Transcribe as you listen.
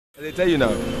They tell you now.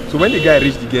 So when the guy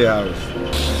reached the girl house,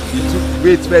 he took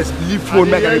wait first, leave phone,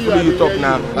 make I follow you talk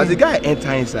now. As the guy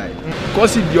enter inside,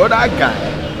 cause if the other guy,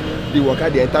 the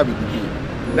worker they enter with the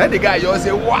babe. Then the guy just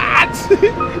say, what?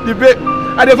 The babe.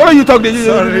 And they follow you talk. They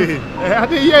sorry. I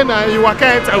didn't hear now. You worker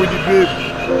enter with the babe.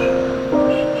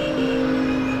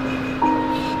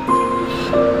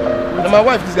 Now my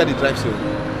wife, this guy they drive so.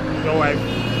 Your wife?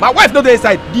 My wife not the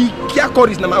inside. The Kia call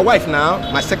is now my wife now,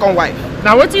 my second wife.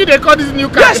 Now what do you they call this new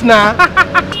car? Yes now.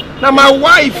 Now my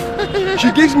wife,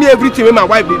 she gives me everything when my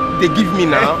wife they give me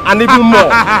now, and even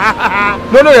more.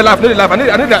 No, they laugh, no, they laugh. I need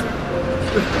that.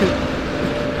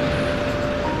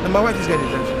 Now my wife is getting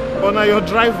drive. But now your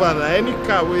driver, now, any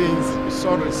car wins.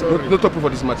 Sorry. No talk for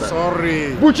this matter.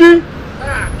 Sorry. Buchi,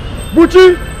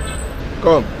 Buchi,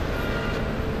 come.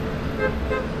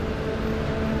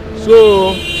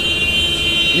 So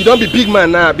you don't be big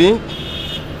man now, Abi.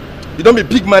 You don't be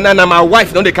big man now. My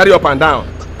wife don't they carry up and down.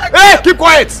 Hey, keep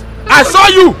quiet. I saw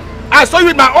you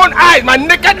with my own eyes, my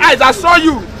naked eyes. I saw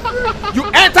you. You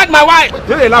entered my wife.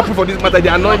 They don't allow proof for this matter. They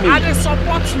annoy me. I they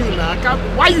support you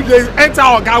now. Why you they enter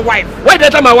our guy wife? Why they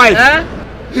enter my wife?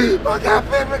 Okay,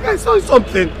 I saw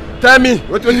something. Tell me.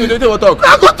 What talk?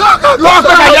 I go talk.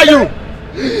 I hear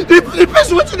you. The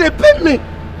person what they pay me.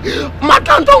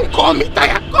 Madam don't call me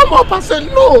tired. Come up and say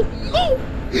no.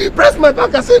 Press my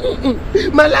back and say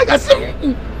my leg and say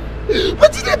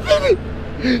what did they pay me?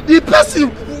 The person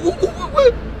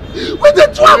with the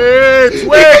trap.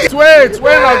 Wait,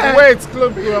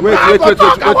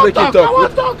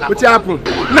 talk. What happened?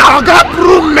 Now I got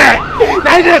broom me.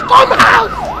 Now they come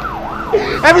out.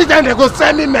 Every time they go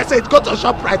send me message, go to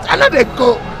ShopRite. And now they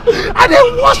go. And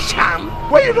they wash them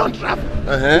when you don't travel.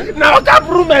 Now I got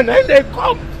broom and then they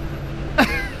come.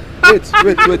 Wait.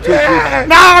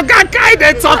 Now I got guy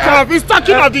they talk of. He's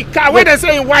talking of the car. When they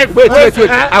say wife. Wait.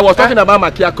 I was talking about my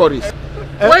Kia Coris.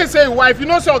 When you say wife, you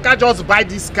know so okay just buy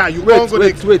this car. You wait.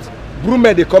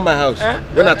 Broommen they come my house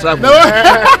when I travel.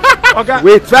 Okay.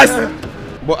 Wait first.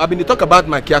 But I've been talk about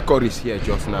my Kia Coris here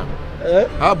just now.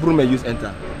 How broommen use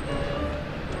enter?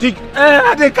 They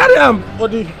carry them for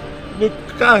the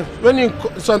car. When you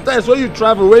sometimes when you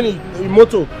travel, when you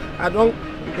motor, I don't.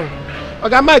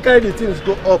 Okay, I might carry the things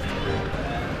go up.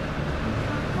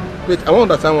 Wait, I want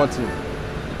to understand one thing.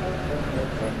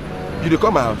 You dey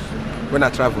come my house when I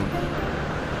travel.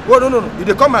 Oh no. You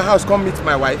dey come my house, come meet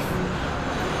my wife.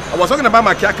 I was talking about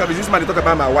my Kia Coris. This man dey talk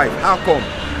about my wife. How come?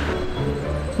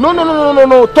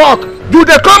 No. Talk. You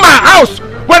dey come my house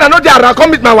when I know they are come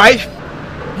meet my wife.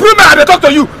 Broommen, I dey talk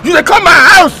to you. You dey come my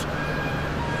house,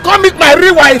 come meet my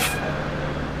real wife.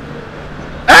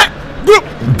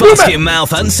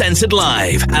 Basketmouth Uncensored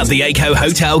Live at the Echo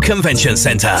Hotel Convention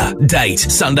Centre. Date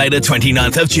Sunday the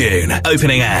 29th of June.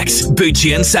 Opening acts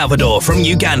Buchi and Salvador from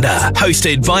Uganda.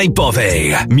 Hosted by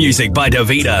Bovi. Music by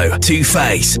Davido, Two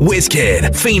Face,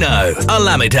 Wizkid, Fino,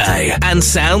 Olamide and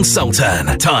Sound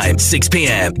Sultan. Time 6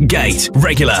 PM. Gate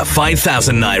regular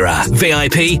 5,000 naira.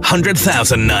 VIP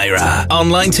 100,000 naira.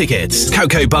 Online tickets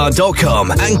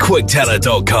cocobar.com and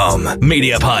quickteller.com.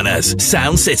 Media partners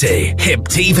Sound City, Hip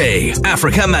TV,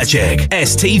 Africa Magic,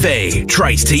 STV,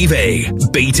 Trace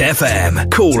TV, Beat FM,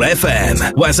 Cool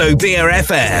FM, Wazobia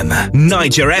FM,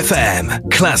 Niger FM,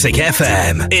 Classic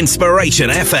FM, Inspiration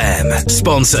FM.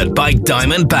 Sponsored by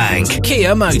Diamond Bank,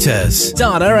 Kia Motors,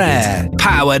 Data Air.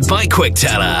 Powered by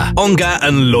Quickteller, Onga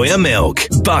and Lawyer Milk.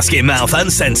 Basketmouth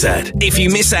Uncensored. If you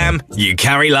miss Sam, you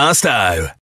carry last O.